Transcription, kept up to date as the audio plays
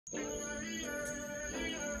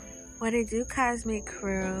What it do, Cosmic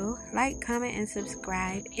Crew? Like, comment, and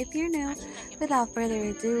subscribe if you're new. Without further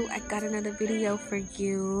ado, I got another video for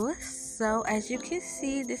you. So, as you can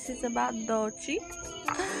see, this is about Doechii.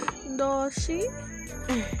 Doechii.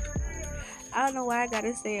 I don't know why I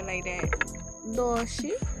gotta say it like that.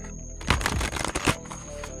 Doechii.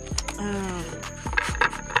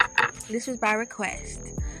 This was by request.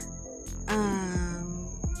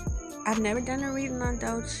 I've never done a reading on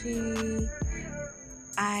Doechii.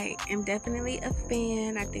 I am definitely a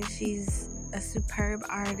fan. I think she's a superb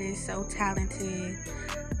artist, so talented,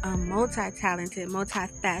 multi-talented,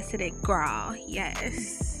 multifaceted girl.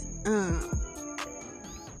 Yes.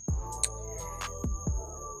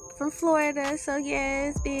 From Florida, so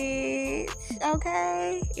yes, bitch.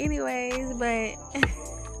 Okay. Anyways, but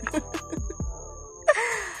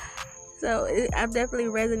so I'm definitely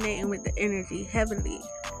resonating with the energy heavily.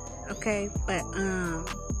 Okay, but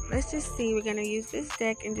let's just see. We're gonna use this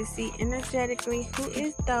deck and just see energetically who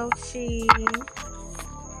is Doechii.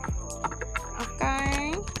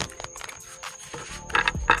 Okay.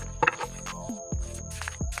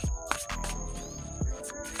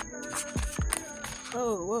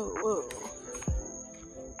 Whoa.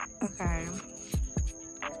 Okay.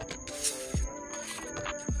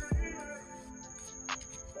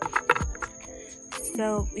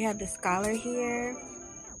 So we have the scholar here.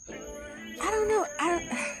 I don't know.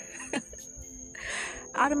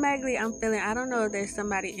 Automatically, I'm feeling, I don't know if there's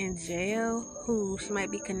somebody in jail who she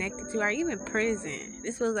might be connected to, or even prison.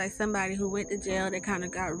 This was like somebody who went to jail that kind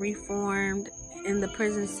of got reformed in the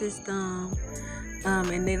prison system,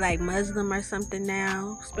 and they like Muslim or something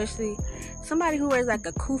now. Especially somebody who wears like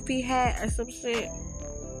a kufi hat or some shit.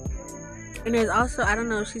 And there's also, I don't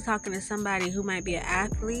know if she's talking to somebody who might be an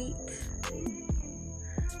athlete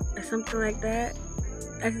or something like that.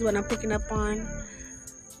 That's what I'm picking up on.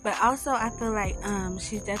 But also, I feel like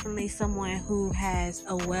she's definitely someone who has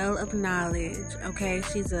a well of knowledge. Okay,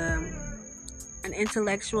 she's an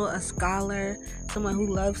intellectual, a scholar, someone who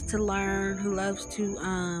loves to learn, who loves to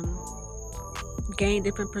gain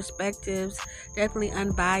different perspectives. Definitely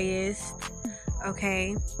unbiased.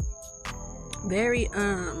 Okay, very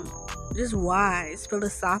just wise,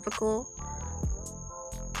 philosophical.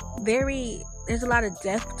 There's a lot of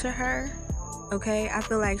depth to her. Okay, I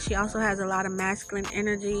feel like she also has a lot of masculine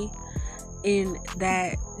energy in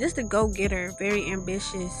that, just a go-getter, very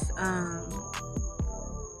ambitious,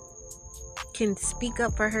 can speak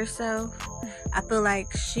up for herself. I feel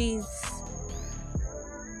like she's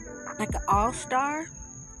like an all-star.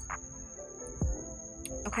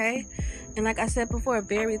 Okay, and like I said before,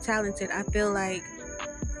 very talented. I feel like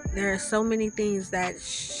there are so many things that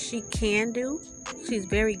she can do. She's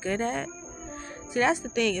very good at. See, that's the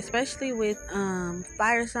thing, especially with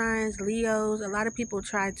fire signs, Leos. A lot of people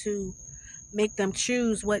try to make them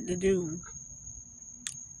choose what to do.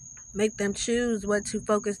 Make them choose what to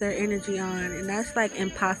focus their energy on. And that's like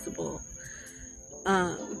impossible.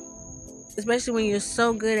 Especially when you're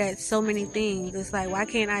so good at so many things. It's like, why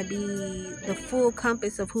can't I be the full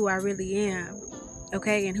compass of who I really am?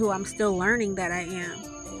 Okay, and who I'm still learning that I am.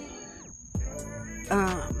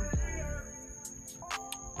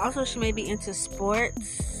 Also, she may be into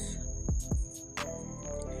sports.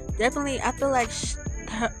 Definitely, I feel like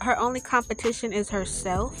her only competition is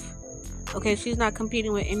herself. Okay, she's not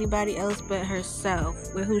competing with anybody else but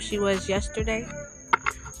herself, with who she was yesterday.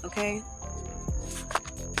 Okay.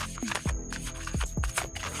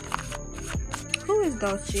 Who is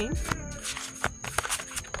Doechii?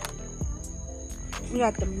 We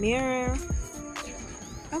got the mirror.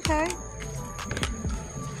 Okay.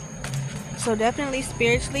 So definitely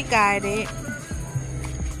spiritually guided.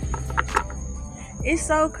 It's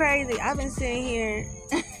so crazy. I've been sitting here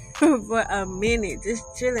for a minute, just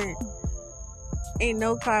chilling. Ain't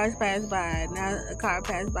no cars pass by. Now a car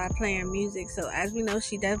passed by playing music. So as we know,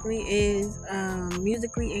 she definitely is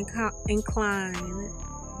musically inclined.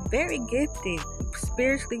 Very gifted.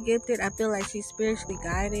 Spiritually gifted. I feel like she's spiritually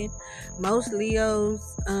guided. Most Leos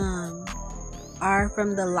are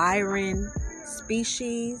from the Lyran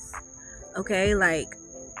species. Okay, like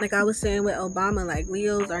I was saying with Obama, like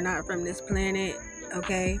Leos are not from this planet.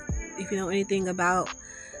 Okay, if you know anything about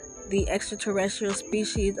the extraterrestrial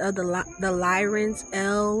species of the Lyrans,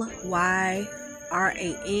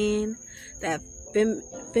 Lyran, that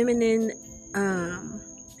feminine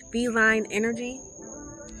feline energy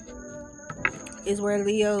is where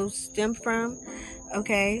Leos stem from.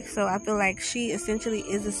 Okay, so I feel like she essentially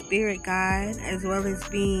is a spirit guide, as well as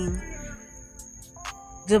being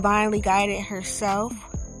divinely guided herself.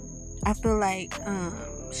 I feel like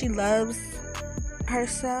she loves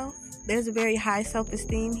herself. There's a very high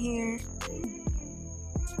self-esteem here.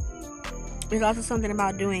 There's also something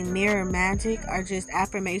about doing mirror magic or just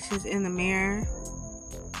affirmations in the mirror.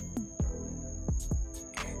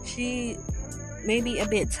 She may be a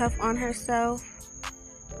bit tough on herself.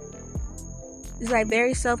 It's like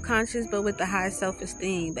very self-conscious, but with the high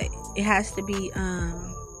self-esteem. But it has to be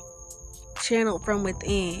channeled from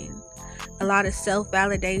within. A lot of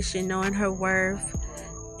self-validation, knowing her worth,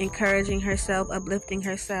 encouraging herself, uplifting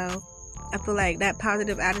herself. I feel like that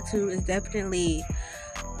positive attitude is definitely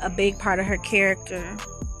a big part of her character.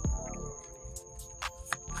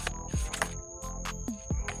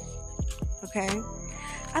 Okay?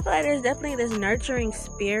 I feel like there's definitely this nurturing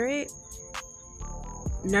spirit.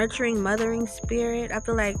 Nurturing, mothering spirit. I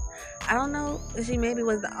feel like, I don't know if she maybe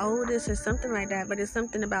was the oldest or something like that, but it's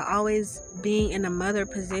something about always being in a mother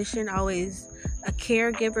position, always a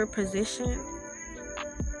caregiver position.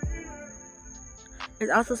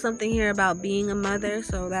 There's also something here about being a mother,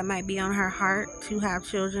 so that might be on her heart to have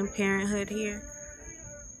children, parenthood here.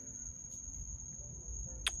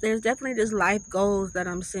 There's definitely just life goals that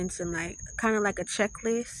I'm sensing, like kind of like a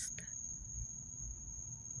checklist.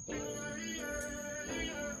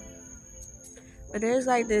 But there's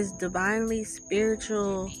like this divinely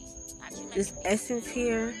spiritual just essence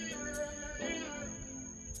here.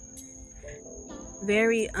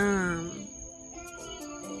 Very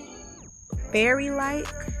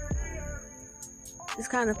fairy-like. Just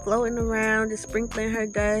kind of floating around, just sprinkling her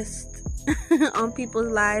dust on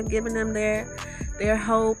people's lives, giving them their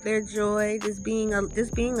hope, their joy, just being a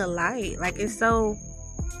light. Like, it's so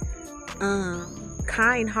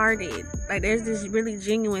kind-hearted. Like, there's this really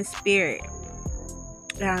genuine spirit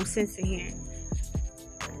that I'm sensing here.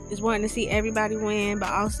 Just wanting to see everybody win, but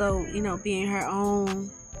also, you know, being her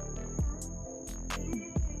own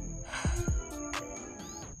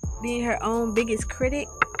biggest critic,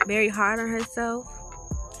 very hard on herself.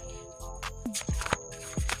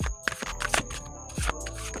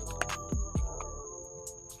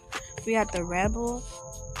 We got the rebel,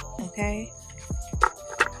 okay?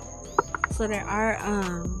 So there are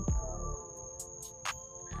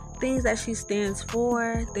things that she stands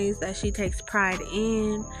for, things that she takes pride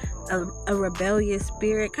in, a rebellious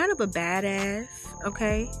spirit, kind of a badass,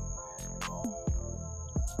 okay?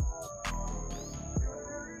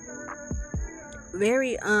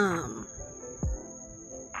 Very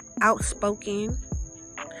outspoken,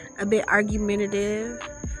 a bit argumentative,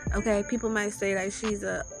 okay? People might say like she's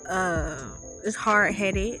is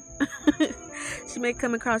hard-headed. She may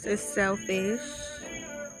come across as selfish,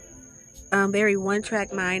 very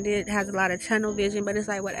one-track minded, has a lot of tunnel vision, but it's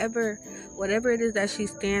like whatever it is that she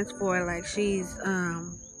stands for, like she's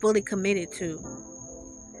fully committed to.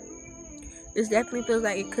 This definitely feels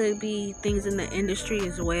like it could be things in the industry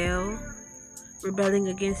as well. Rebelling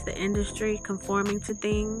against the industry, conforming to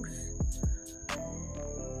things.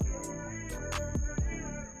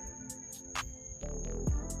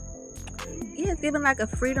 Yeah, it's giving like a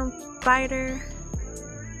freedom fighter,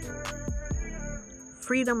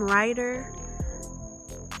 freedom writer.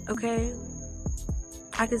 Okay,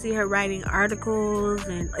 I can see her writing articles,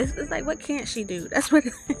 and it's like, what can't she do? That's what.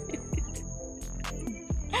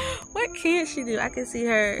 What can't she do? I can see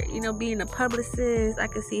her, you know, being a publicist. I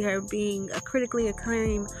can see her being a critically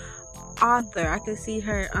acclaimed author. I can see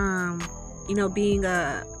her, you know, being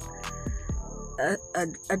a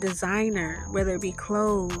designer, whether it be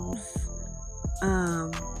clothes,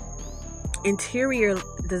 interior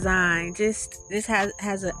design. Just this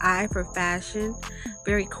has an eye for fashion,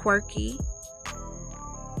 very quirky.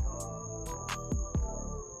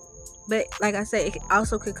 But like I said, it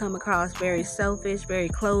also could come across very selfish, very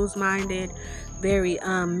closed-minded, very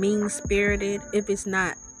mean-spirited if it's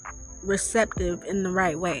not receptive in the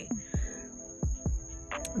right way.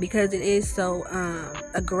 Because it is so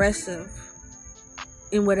aggressive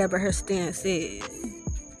in whatever her stance is.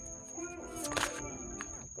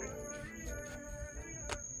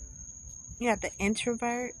 You have the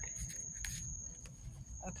introvert.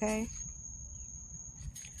 Okay.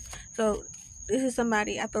 So this is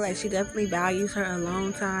somebody, I feel like she definitely values her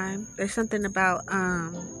alone time. There's something about,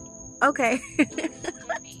 okay.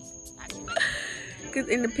 Because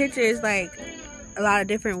in the picture, it's like a lot of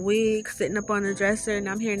different wigs sitting up on the dresser, and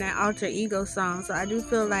I'm hearing that alter ego song. So I do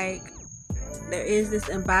feel like there is this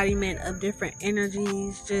embodiment of different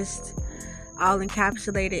energies, just all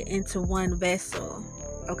encapsulated into one vessel,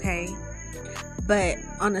 okay? But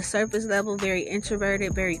on the surface level, very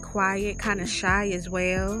introverted, very quiet, kind of shy as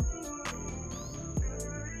well.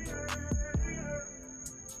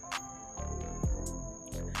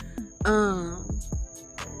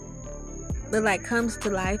 But like comes to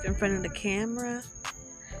life in front of the camera.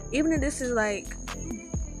 Even if this is like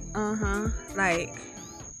like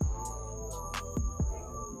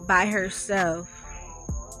by herself.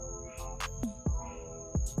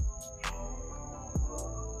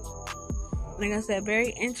 Like I said, very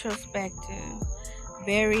introspective,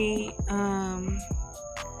 very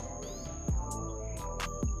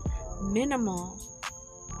minimal.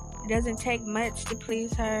 It doesn't take much to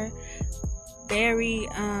please her. Very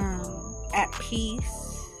at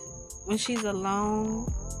peace when she's alone.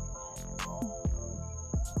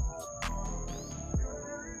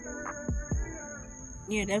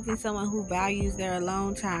 Yeah, definitely someone who values their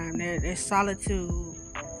alone time, their solitude,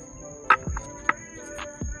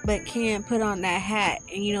 but can't put on that hat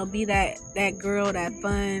and, you know, be that girl, that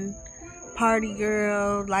fun party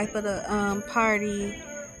girl, life of the party,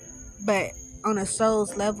 but on a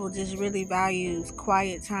soul's level just really values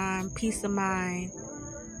quiet time, peace of mind,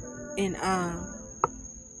 and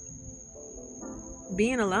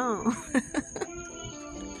being alone.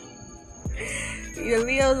 The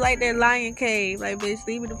Leo's like that lion cave. Like, bitch,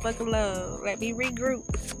 leave me the fuck alone. Let me regroup.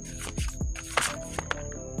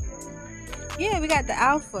 Yeah, we got the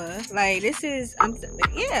alpha. Like, this is,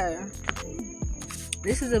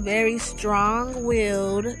 this is a very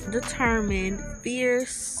strong-willed, determined,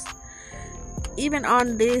 fierce. Even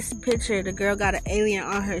on this picture, the girl got an alien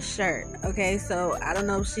on her shirt. Okay, so I don't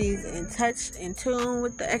know if she's in tune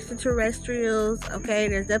with the extraterrestrials. Okay,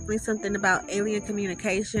 there's definitely something about alien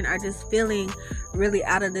communication or just feeling really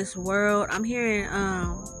out of this world. I'm hearing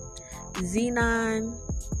Xenon,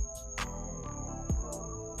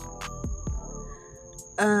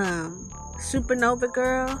 Supernova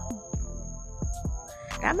Girl.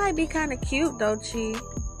 That might be kind of cute, Doechii,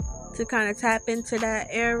 to kind of tap into that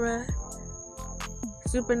era.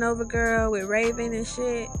 Supernova Girl with Raven and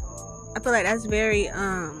shit. I feel like that's very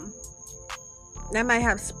that might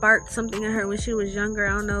have sparked something in her when she was younger.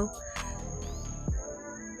 I don't know.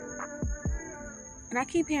 And I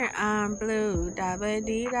keep hearing I'm blue, da ba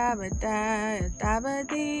dee da ba da, da ba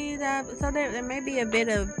dee da. So there may be a bit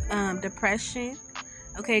of depression.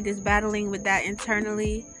 Okay, just battling with that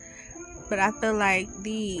internally. But I feel like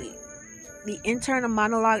the internal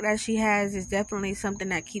monologue that she has is definitely something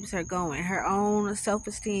that keeps her going. Her own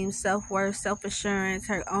self-esteem, self-worth, self-assurance,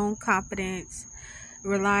 her own confidence,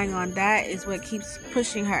 relying on that is what keeps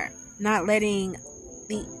pushing her. Not letting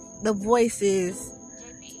the voices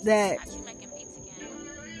that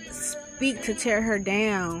speak to tear her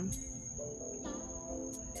down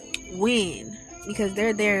win, because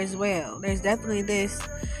they're there as well. There's definitely this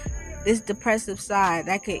depressive side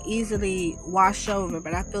that could easily wash over,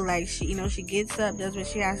 but I feel like she gets up, does what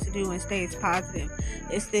she has to do, and stays positive.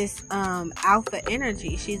 It's this alpha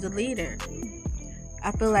energy. She's a leader.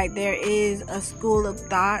 I feel like there is a school of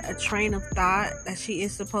thought, a train of thought that she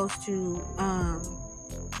is supposed to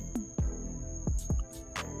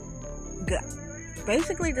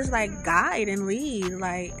basically just like guide and lead.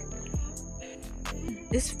 Like,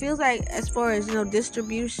 this feels like, as far as,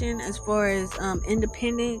 distribution, as far as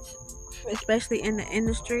independence, especially in the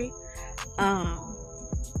industry,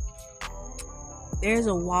 there's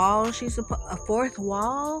a wall a fourth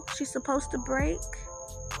wall she's supposed to break.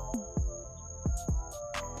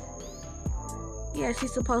 Yeah,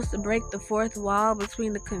 she's supposed to break the fourth wall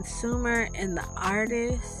between the consumer and the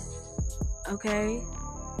artist. Okay,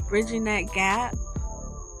 bridging that gap,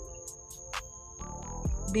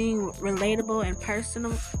 being relatable and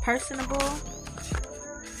personable,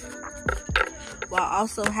 while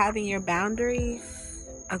also having your boundaries.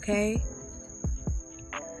 Okay,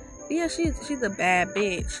 yeah, she's a bad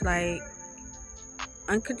bitch. Like,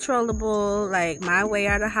 uncontrollable, like my way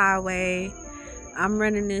or the highway. I'm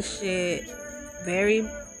running this shit. Very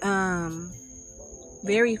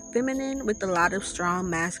very feminine with a lot of strong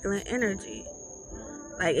masculine energy.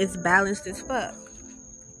 Like, it's balanced as fuck.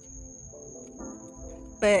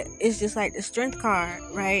 But it's just like the strength card,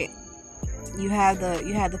 right? You have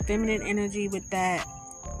the feminine energy with that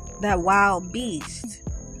wild beast.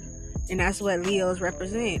 And that's what Leos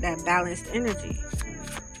represent, that balanced energy.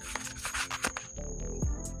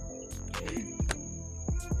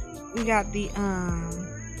 We got the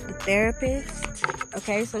therapist.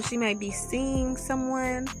 Okay, so she might be seeing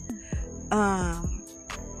someone,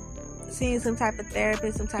 seeing some type of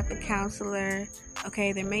therapist, some type of counselor.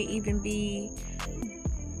 Okay, there may even be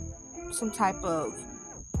some type of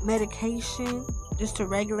medication just to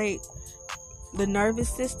regulate the nervous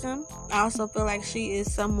system. I also feel like she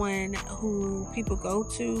is someone who people go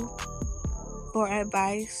to for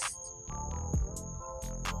advice.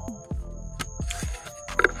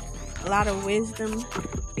 A lot of wisdom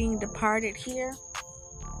being departed here.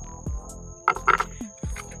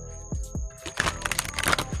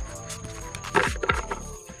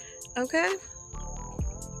 Okay.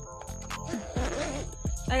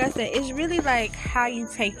 like I said, it's really like how you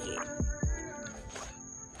take it,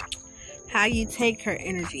 how you take her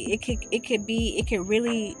energy. It could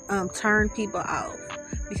really turn people off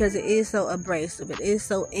because it is so abrasive. It is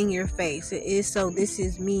so in your face. It is so, this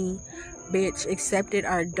is me, bitch, accept it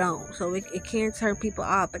or don't. So it can turn people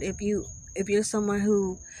off. But if you're someone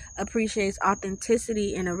who appreciates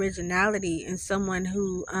authenticity and originality, and someone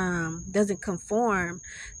who doesn't conform,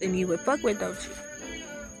 then you would fuck with Doechii.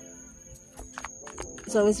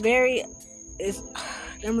 So it's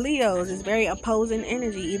them Leos is very opposing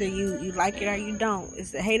energy. Either you like it or you don't.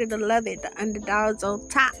 It's the hate or the love it. The underdogs on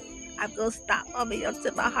top. I'm gonna stop over your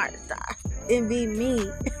till my heart stop. Envy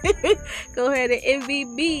me. Go ahead and envy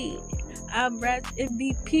me. I'm Rat's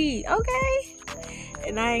MVP. Okay?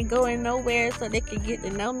 And I ain't going nowhere so they can get to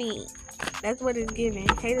know me. That's what it's giving.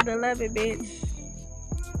 Hate or the love it, bitch.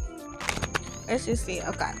 Let's just see.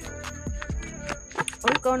 Okay.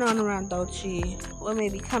 What's going on around Doechii? What may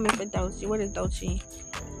be coming for Doechii? What is Doechii?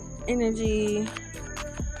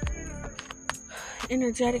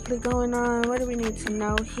 Energetically going on. What do we need to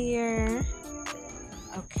know here?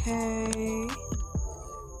 Okay.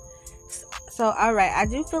 So, alright. I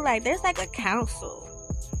do feel like there's like a council.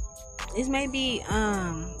 This may be,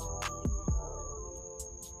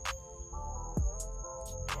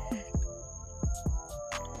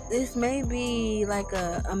 this may be like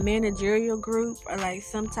a managerial group, or like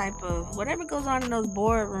some type of whatever goes on in those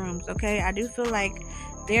boardrooms. Okay, I do feel like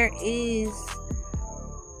there is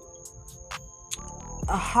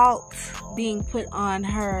a halt being put on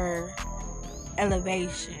her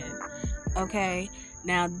elevation. Okay,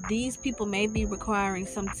 now these people may be requiring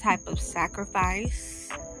some type of sacrifice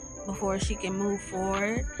before she can move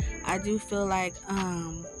forward. I do feel like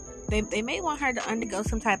they may want her to undergo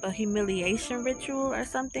some type of humiliation ritual or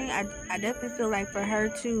something. I definitely feel like for her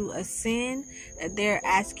to ascend, that they're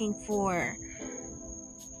asking for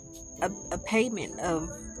a payment of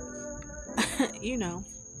you know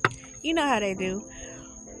how they do.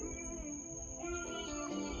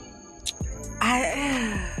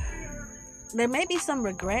 There may be some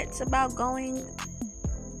regrets about going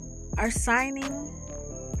or signing.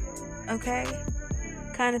 Okay,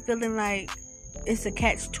 kind of feeling like it's a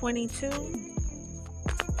catch-22.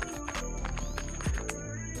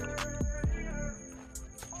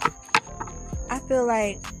 I feel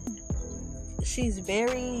like she's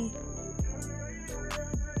very,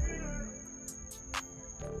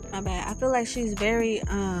 I feel like she's very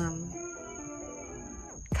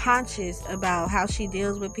conscious about how she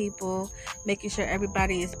deals with people, making sure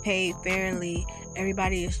everybody is paid fairly,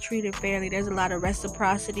 everybody is treated fairly. There's a lot of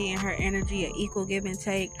reciprocity in her energy, an equal give and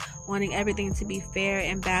take, wanting everything to be fair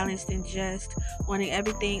and balanced and just, wanting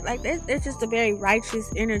everything, like there's just a very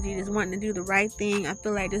righteous energy, just wanting to do the right thing. I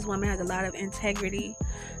feel like this woman has a lot of integrity,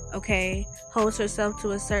 okay, holds herself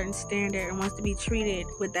to a certain standard and wants to be treated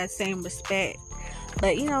with that same respect.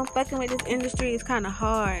 But fucking with this industry is kind of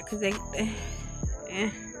hard because they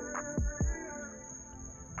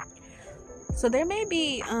so there may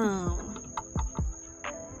be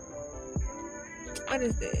what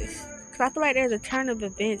is this? Because I feel like there's a turn of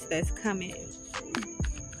events that's coming,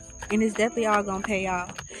 and it's definitely all gonna pay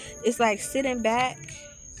off. It's like sitting back,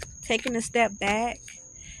 taking a step back,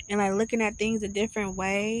 and like looking at things a different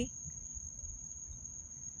way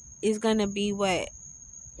is gonna be what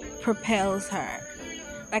propels her.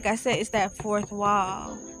 Like I said, it's that fourth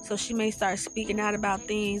wall. So she may start speaking out about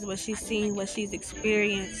things, what she's seen, what she's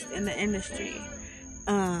experienced in the industry.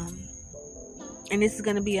 And this is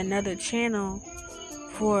going to be another channel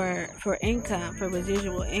for income, for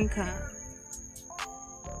residual income.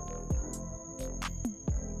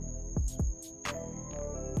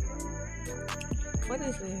 What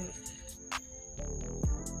is this?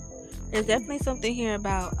 There's definitely something here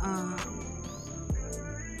about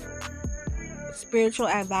spiritual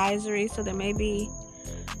advisory. So there may be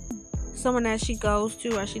someone that she goes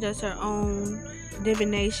to, or she does her own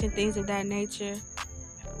divination, things of that nature.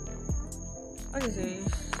 What is this?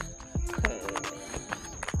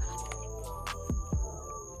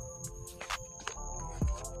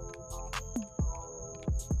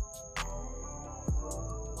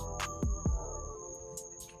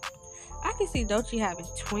 I can see Doechii having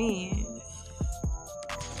twins.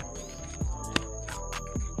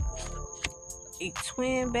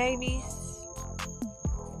 Twin babies.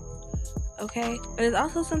 Okay, but there's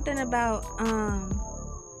also something about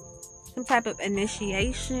some type of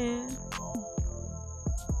initiation.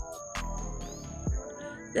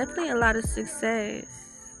 Definitely a lot of success.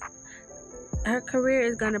 Her career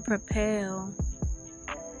is gonna propel,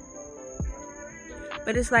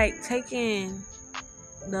 but it's like taking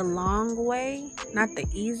the long way, not the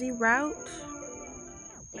easy route.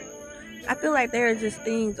 I feel like there are just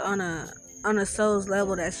things on a soul's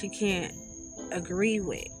level that she can't agree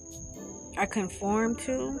with or conform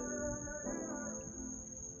to.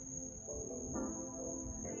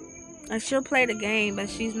 Like, she'll play the game, but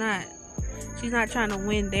she's not trying to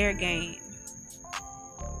win their game.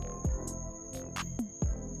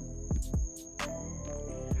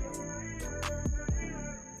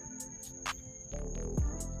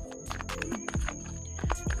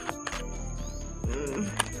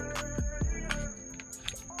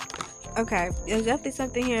 Okay, there's definitely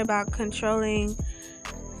something here about controlling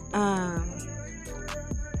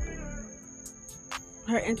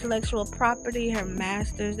her intellectual property, her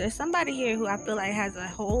masters. There's somebody here who I feel like has a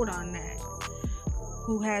hold on that,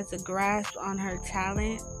 who has a grasp on her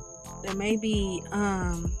talent. There may be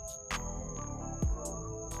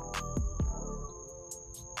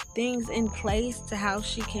things in place to how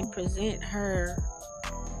she can present her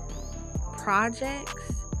projects.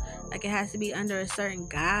 Like, it has to be under a certain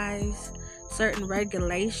guise, certain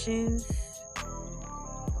regulations.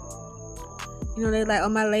 You know, they're like, oh,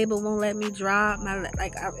 my label won't let me drop.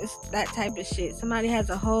 It's that type of shit. Somebody has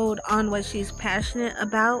a hold on what she's passionate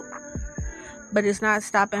about, but it's not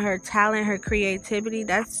stopping her talent, her creativity.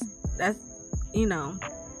 That's you know,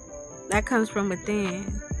 that comes from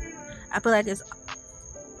within. I feel like it's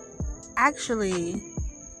actually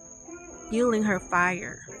fueling her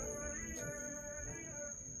fire.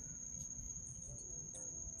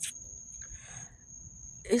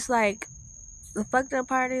 It's like, the fucked up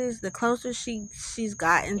part is, the closer she's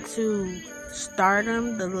gotten to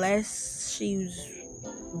stardom, the less she's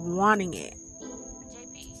wanting it.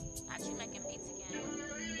 JP, not you making beats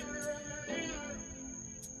again.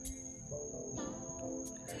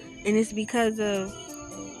 And it's because of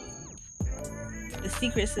the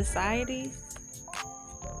secret societies.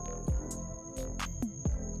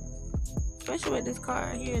 Especially with this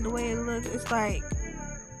card here, the way it looks, it's like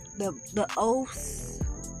the oaths,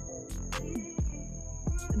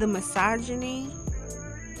 the misogyny.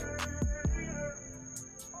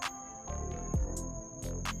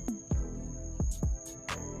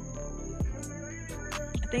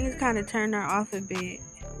 I think it's kind of turned her off a bit.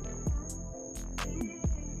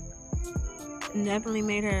 Definitely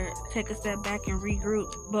made her take a step back and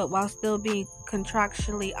regroup, but while still being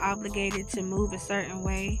contractually obligated to move a certain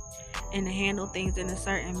way and to handle things in a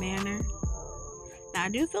certain manner. Now, I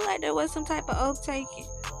do feel like there was some type of oath taken.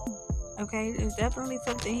 Okay, there's definitely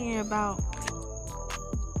something here about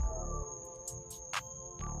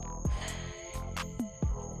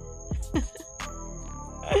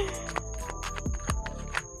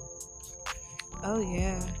oh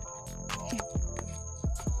yeah.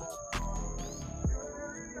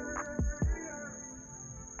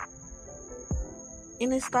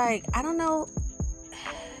 And it's like, I don't know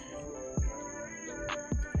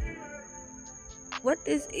what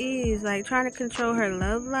this is, like trying to control her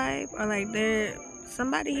love life, or like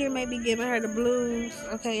somebody here may be giving her the blues,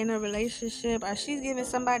 okay, in a relationship, or she's giving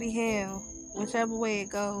somebody hell, whichever way it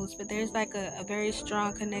goes. But there's like a very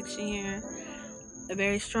strong connection here, a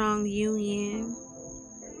very strong union,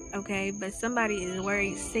 okay, but somebody is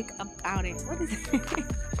worried sick about it. What is it?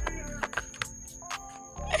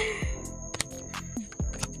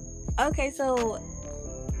 Okay, so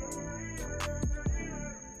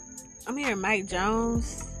I'm hearing Mike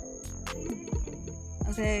Jones.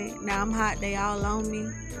 Okay, now I'm hot, they all on me.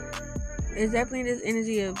 There's definitely this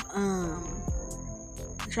energy of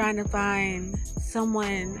trying to find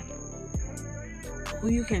someone who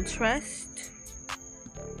you can trust.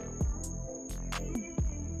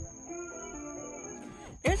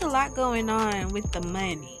 There's a lot going on with the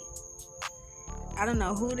money. I don't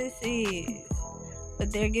know who this is,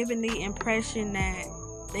 but they're giving the impression that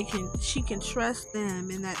she can trust them,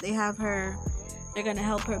 and that they're gonna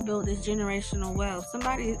help her build this generational wealth.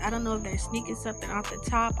 Somebody, I don't know if they're sneaking something off the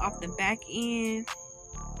top, off the back end,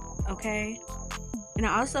 okay? And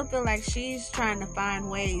I also feel like she's trying to find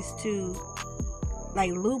ways to,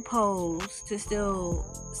 like, loopholes to still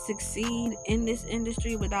succeed in this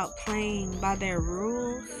industry without playing by their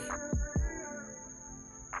rules.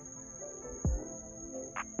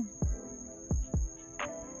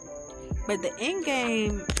 But the end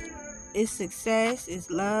game is success, is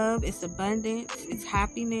love, it's abundance, it's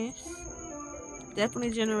happiness.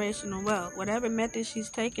 Definitely generational wealth. Whatever method she's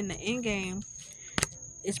taking, the end game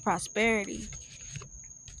is prosperity.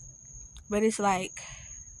 But it's like,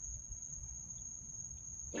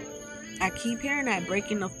 I keep hearing that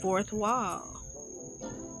breaking the fourth wall.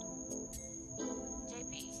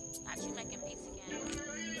 JP, not you making beats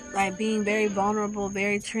again. Like being very vulnerable,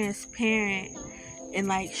 very transparent, and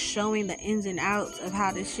like showing the ins and outs of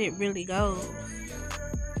how this shit really goes.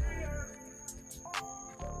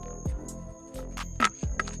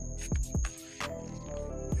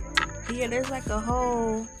 Yeah, there's like a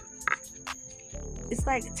whole, it's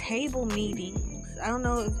like table meetings. I don't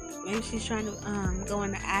know if maybe she's trying to go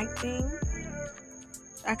into acting.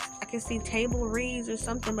 I can see table reads or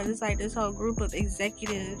something, but it's like this whole group of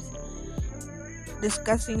executives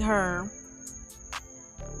discussing her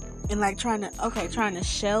and like trying to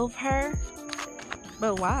shelve her.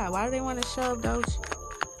 But why? Why do they want to shelve Doechii?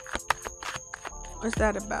 What's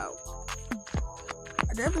that about?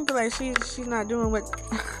 I definitely feel like she's not doing what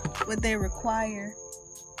they require.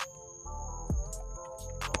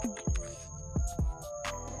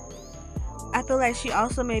 I feel like she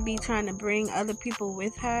also may be trying to bring other people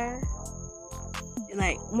with her. And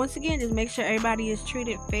like, once again, just make sure everybody is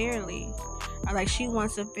treated fairly. Or like she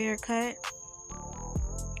wants a fair cut.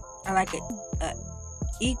 Or like a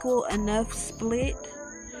equal enough split.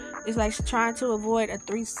 It's like she's trying to avoid a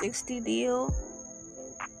 360 deal.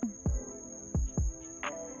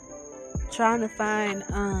 Trying to find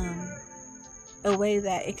a way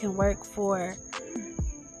that it can work for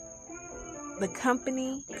the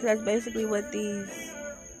company, because that's basically what these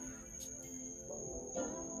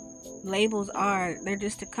labels are. They're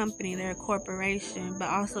just a company, they're a corporation, but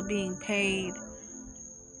also being paid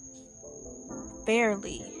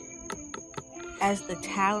fairly as the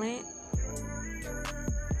talent,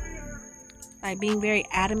 like being very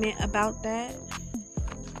adamant about that.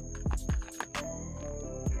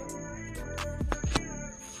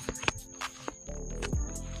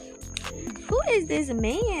 Who is this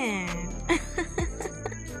man?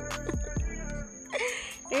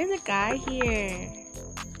 There's a guy here.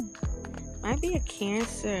 Might be a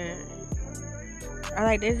Cancer. Or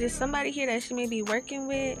like there's just somebody here that she may be working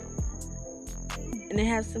with. And they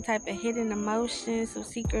have some type of hidden emotions, some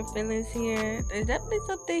secret feelings here. There's definitely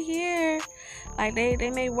something here. Like they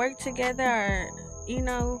may work together or, you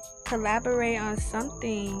know, collaborate on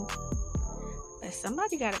something. But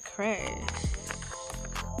somebody got a crush.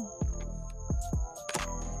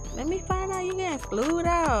 Let me find out you getting flued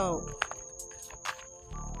out.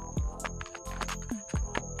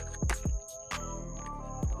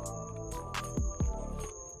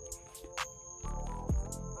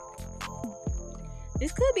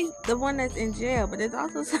 This could be the one that's in jail, but it's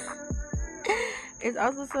also it's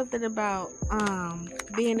also something about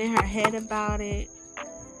being in her head about it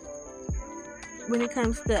when it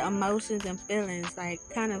comes to emotions and feelings, like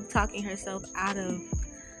kind of talking herself out of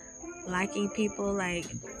liking people, like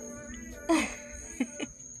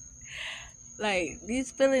like these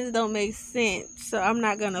feelings don't make sense, so I'm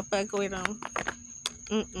not gonna fuck with them.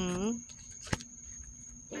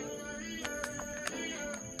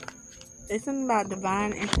 There's something about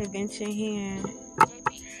divine intervention here.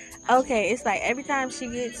 Okay, it's like every time she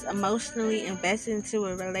gets emotionally invested into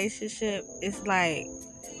a relationship, it's like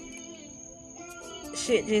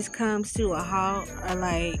shit just comes to a halt, or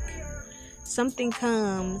like something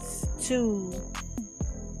comes to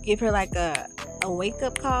give her like a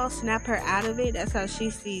wake-up call, snap her out of it. That's how she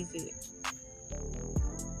sees it.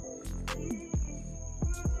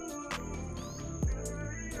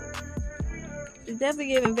 It's definitely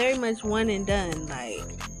giving very much one and done. Like,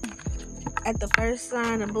 at the first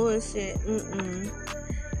sign of bullshit,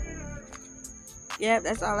 Yep,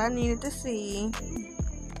 that's all I needed to see.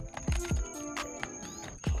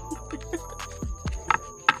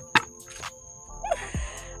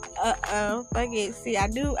 Fuck it. See, I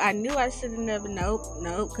knew I should have never. Nope,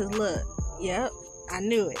 cause look, yep, I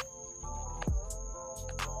knew it.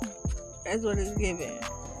 That's what it's giving.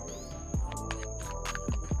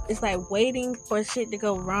 It's like waiting for shit to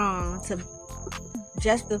go wrong to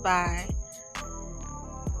justify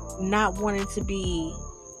not wanting to be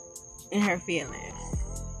in her feelings.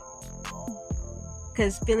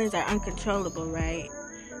 Because feelings are uncontrollable, right?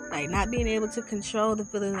 Like not being able to control the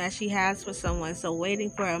feeling that she has for someone. So waiting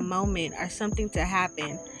for a moment or something to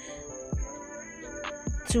happen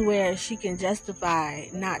to where she can justify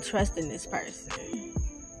not trusting this person.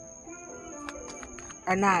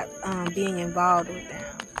 Or not being involved with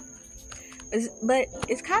them. But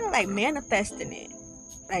it's kind of like manifesting it.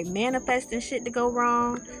 Like manifesting shit to go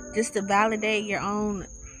wrong just to validate your own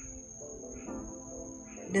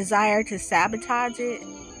desire to sabotage it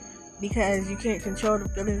because you can't control the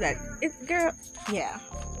feelings that girl, yeah.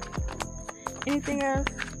 Anything else?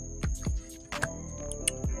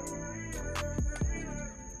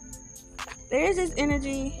 There is this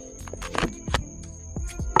energy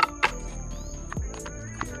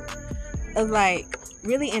of like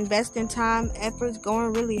really investing time, efforts,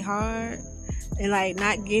 going really hard, and like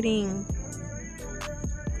not getting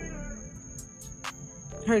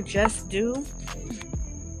her just due.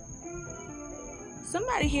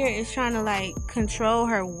 Somebody here is trying to like control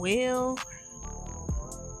her will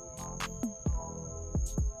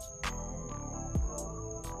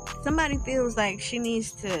Somebody feels like she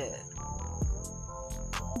needs to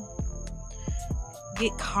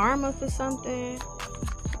get karma for something.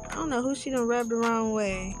 I don't know who she done rubbed the wrong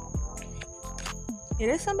way. Yeah,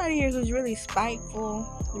 there's somebody here who's really spiteful,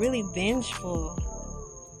 really vengeful.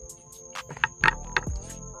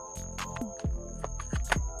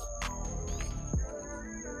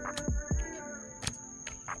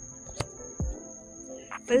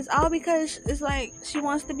 But it's all because it's like she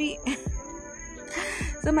wants to be...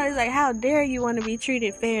 Somebody's like, how dare you want to be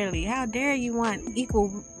treated fairly? How dare you want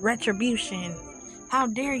equal retribution? How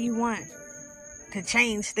dare you want to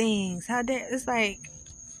change things? How dare... It's like...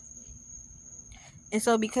 And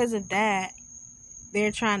so because of that,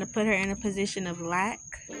 they're trying to put her in a position of lack.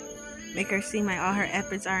 Make her seem like all her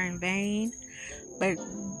efforts are in vain. But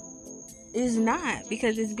it's not,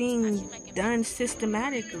 because it's being done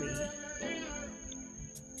systematically.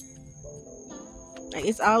 Like,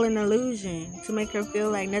 it's all an illusion to make her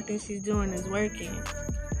feel like nothing she's doing is working.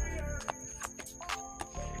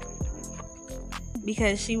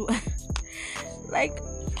 Because she,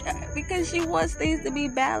 because she wants things to be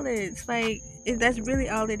balanced. Like, if that's really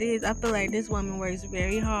all it is, I feel like this woman works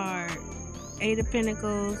very hard. 8 of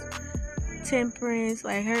Pentacles, Temperance.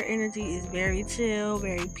 Like, her energy is very chill,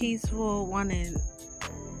 very peaceful, wanting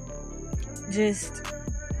just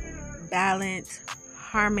balance,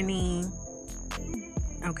 harmony.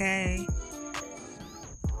 Okay?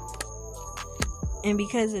 And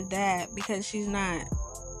because of that, because she's not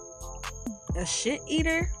a shit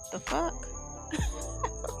eater, the fuck?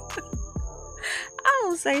 I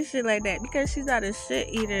don't say shit like that. Because she's not a shit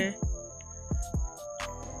eater,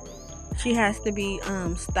 she has to be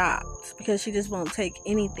stopped, because she just won't take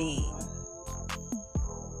anything,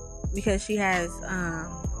 because she has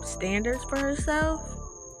standards for herself.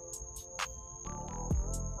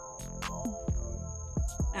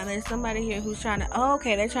 Now there's somebody here who's trying to,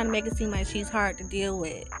 they're trying to make it seem like she's hard to deal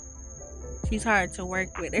with, she's hard to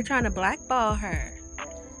work with. They're trying to blackball her.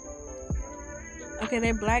 Okay,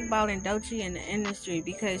 they're blackballing Doechii in the industry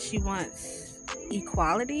because she wants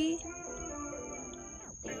equality.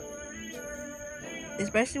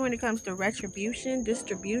 Especially when it comes to retribution,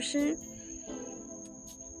 distribution.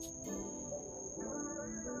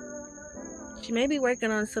 She may be working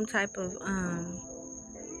on some type of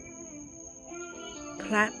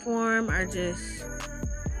platform, or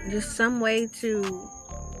just some way to...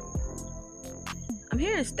 I'm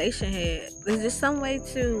hearing station head. There's just some way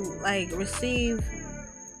to, like, receive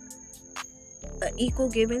an equal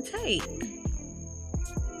give and take.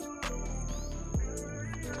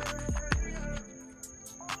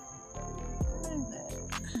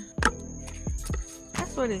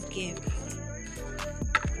 That's what it's giving.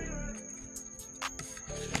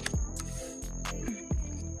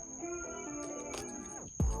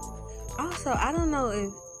 Also, I don't know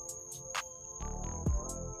if...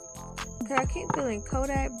 Cause I keep feeling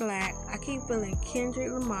Kodak Black. I keep feeling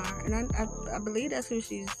Kendrick Lamar. And I believe that's who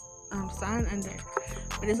she's signed under.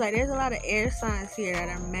 But it's like there's a lot of air signs here that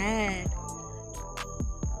are mad.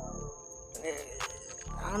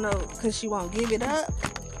 I don't know, because she won't give it up.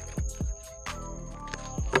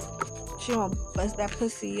 She won't bust that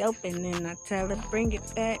pussy open, and I tell her bring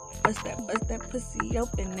it back. Bust that pussy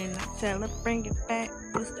open, and I tell her bring it back.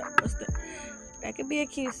 Bust that. That could be a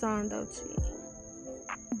cute song, Doechii.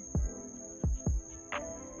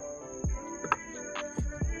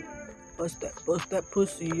 Bust that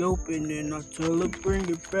pussy open, and I tell her bring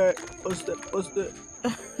it back. Bust that.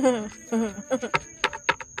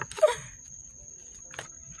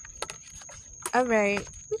 Alright,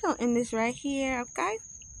 we're gonna end this right here, okay?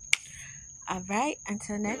 Alright,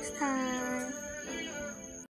 until next time.